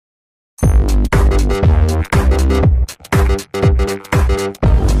So,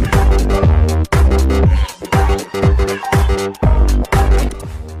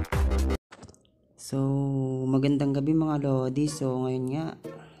 magandang gabi mga Lodi. So, ngayon nga,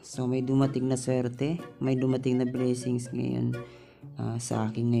 may dumating na swerte, may dumating na blessings ngayon sa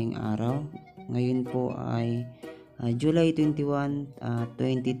akin ngayong araw. Ngayon po ay July 21,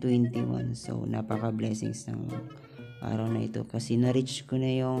 2021. So, napaka-blessings ng araw na ito kasi na-reach ko na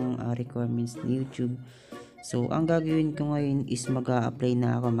yung requirements ni YouTube. So, ang gagawin ko ngayon is mag-a-apply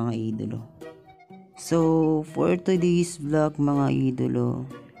na ako mga idolo. So, for today's vlog mga idolo,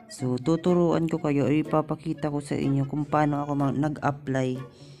 so tuturuan ko kayo, ipapakita ko sa inyo kung paano ako nag-apply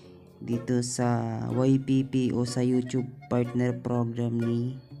dito sa YPP o sa YouTube Partner Program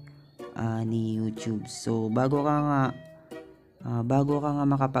ni YouTube. So bago ka nga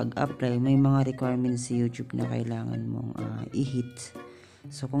makapag-apply, may mga requirements sa YouTube na kailangan mong i-hit.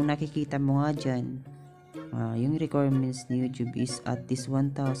 So kung nakikita mo nga dyan, yung requirements ni YouTube is at least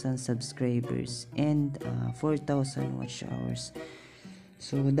 1,000 subscribers and 4,000 watch hours.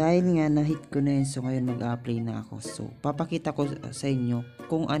 So dahil nga na-hit ko na yun, so ngayon mag-apply na ako. So papakita ko sa inyo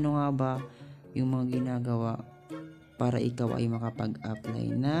kung ano nga ba yung mga ginagawa para ikaw ay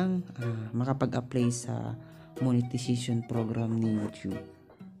makapag-apply sa monetization program ni YouTube.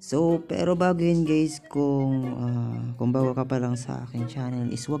 So pero bago yun guys, kung bago ka pa lang sa aking channel,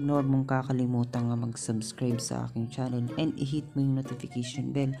 is wag mong kakalimutan nga mag-subscribe sa aking channel and i-hit mo yung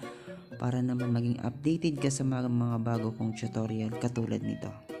notification bell para naman maging updated ka sa mga bago kong tutorial katulad nito.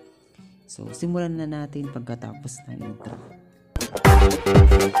 So, simulan na natin pagkatapos ng intro.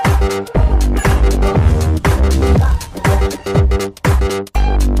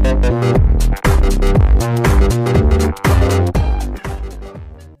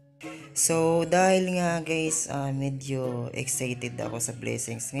 So, dahil nga guys, medyo excited ako sa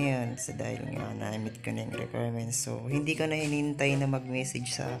blessings ngayon. So, dahil nga na-meet ko na yung requirements. So, hindi ko na hinintay na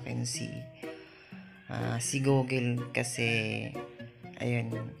mag-message sa akin si Google kasi, ayun,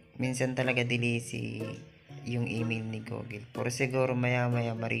 minsan talaga delay yung email ni Google. Pero siguro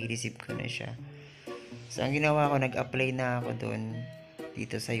maya-maya marireceive ko na siya. So, ang ginawa ko, nag-apply na ako doon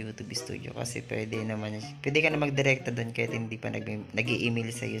dito sa YouTube Studio kasi pwede ka na magdirekta doon kahit hindi pa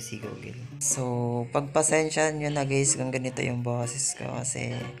nag-i-email sa iyo si Google. So, pagpasensyahan nyo na guys kung ganito yung boses ko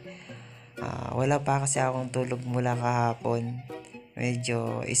kasi wala pa kasi akong tulog mula kahapon.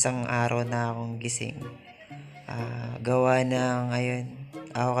 Medyo isang araw na akong gising. Gawa ng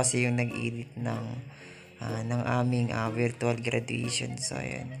ako kasi yung nag-edit ng aming virtual graduation. So,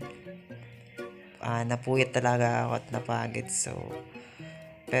 ayun. Napuyat talaga ako at napagod. So,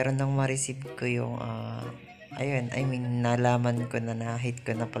 pero nang ma-receive ko yung nalaman ko na na-hit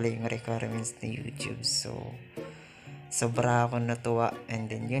ko na pala yung requirements ni YouTube. So sobra akong natuwa, and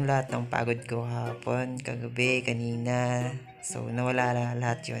then yung lahat ng pagod ko hapon, kagabi, kanina, so nawala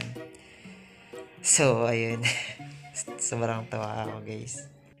lahat yun. So ayun. Sobrang tawa ako guys.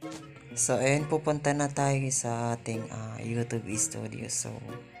 So ayun, pupunta na tayo sa ating YouTube Studio. So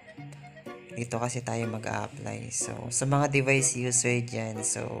dito kasi tayo mag-a-apply. So, sa mga device user dyan,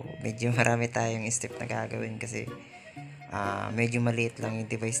 so, medyo marami tayong step na gagawin kasi medyo maliit lang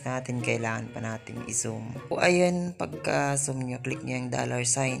yung device natin. Kailangan pa nating i-zoom. So, ayun, pagka-zoom nyo, click nyo yung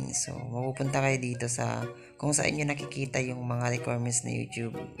 $sign. So, mapupunta kayo dito sa kung saan nyo nakikita yung mga requirements na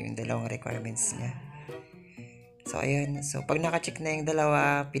YouTube, yung dalawang requirements niya. So, ayun. So, pag naka-check na yung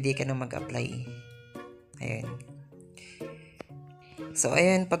dalawa, pwede ka na mag-apply. Ayun. So,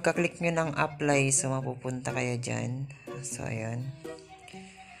 ayun, pagka-click nyo ng apply, so, mapupunta kayo dyan. So, ayun.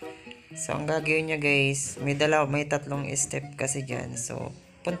 So, ang gagawin nyo guys, may tatlong step kasi dyan. So,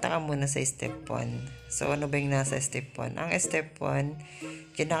 punta ka muna sa step 1. So, ano ba yung nasa step 1? Ang step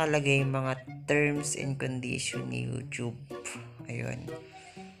 1, dyan nakalagay yung mga terms and condition ni YouTube. Ayun.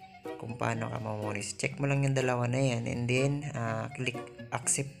 Kung paano ka mamonis. Check mo lang yung dalawa na yan. And then, click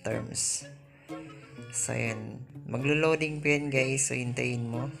accept terms. So, ayun. Maglo-loading pa yan guys. So,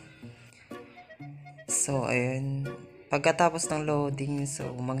 hintayin mo. So, ayun. Pagkatapos ng loading,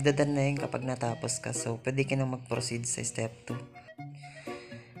 so, magdadan na yun kapag natapos ka. So, pwede ka na mag-proceed sa step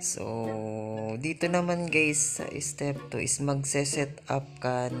 2. So, dito naman guys, sa step 2 is magse-set up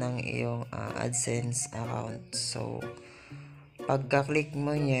ka ng iyong AdSense account. So, pagka-click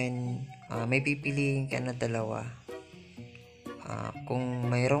mo yan, may pipiliin ka na dalawa.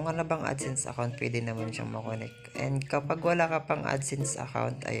 Kung mayroon ka na bang AdSense account, pwede naman siyang makonect. And kapag wala ka pang AdSense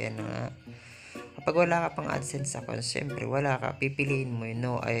account, ayan nga. Kapag wala ka pang AdSense account, syempre wala ka. Pipiliin mo yun,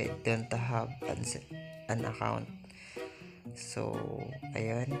 no, I don't have an account. So,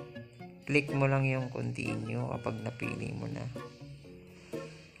 ayan. Click mo lang yung continue kapag napili mo na.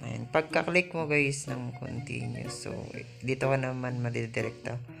 Ayan. pagka-click mo guys ng continue, so dito ka naman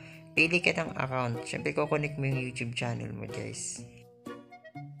madidirekta. Pili ka ng account. Siyempre, kukonek mo yung YouTube channel mo guys.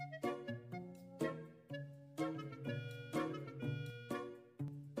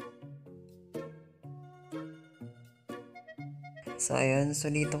 So, ayun.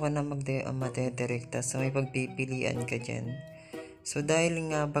 So, dito ka na madidirekta. So, may pagpipilian ka dyan. So, dahil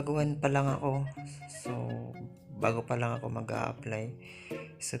nga baguhan pa lang ako. So, bago pa lang ako mag-a-apply.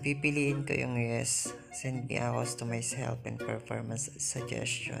 So, pipiliin ko yung yes. Send me a customized help and performance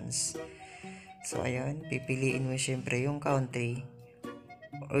suggestions. So, ayun. Pipiliin mo syempre yung country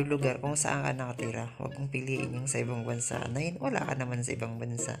or lugar kung saan ka nakatira. Huwag mong piliin yung sa ibang bansa. Wala ka naman sa ibang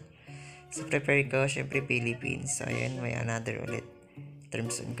bansa. So, prepare ko, syempre Philippines. So, ayun, may another ulit.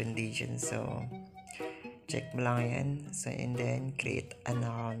 Terms and conditions. So, check mo lang yan. So, and then, create an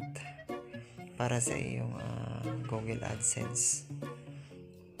account para sa iyong Google AdSense.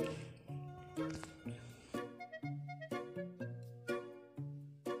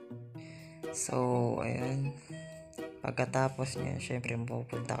 So, ayun. Pagkatapos niyan, syempre,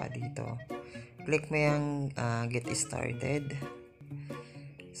 pupunta ka dito. Click mo yung get started.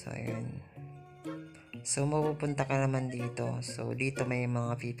 So, ayun. So, mapupunta ka naman dito. So, dito may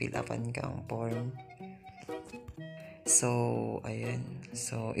mga fill upan kang form. So, ayun.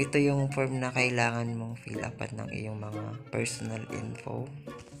 So, ito yung form na kailangan mong fill upan ng iyong mga personal info.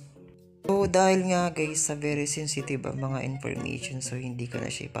 So, dahil nga guys, sa very sensitive ang mga information, so hindi ko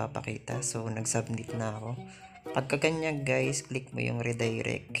na siya ipapakita. So, nag-submit na ako. Pagka ganyan guys, click mo yung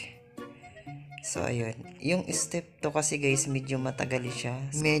redirect. So, ayun. Yung step to kasi guys, medyo matagal siya.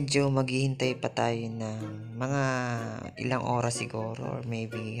 Medyo maghihintay pa tayo ng mga ilang oras siguro or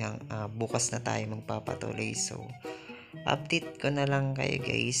maybe bukas na tayo magpapatuloy. So, update ko na lang kayo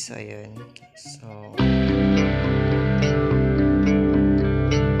guys. So, ayun. So,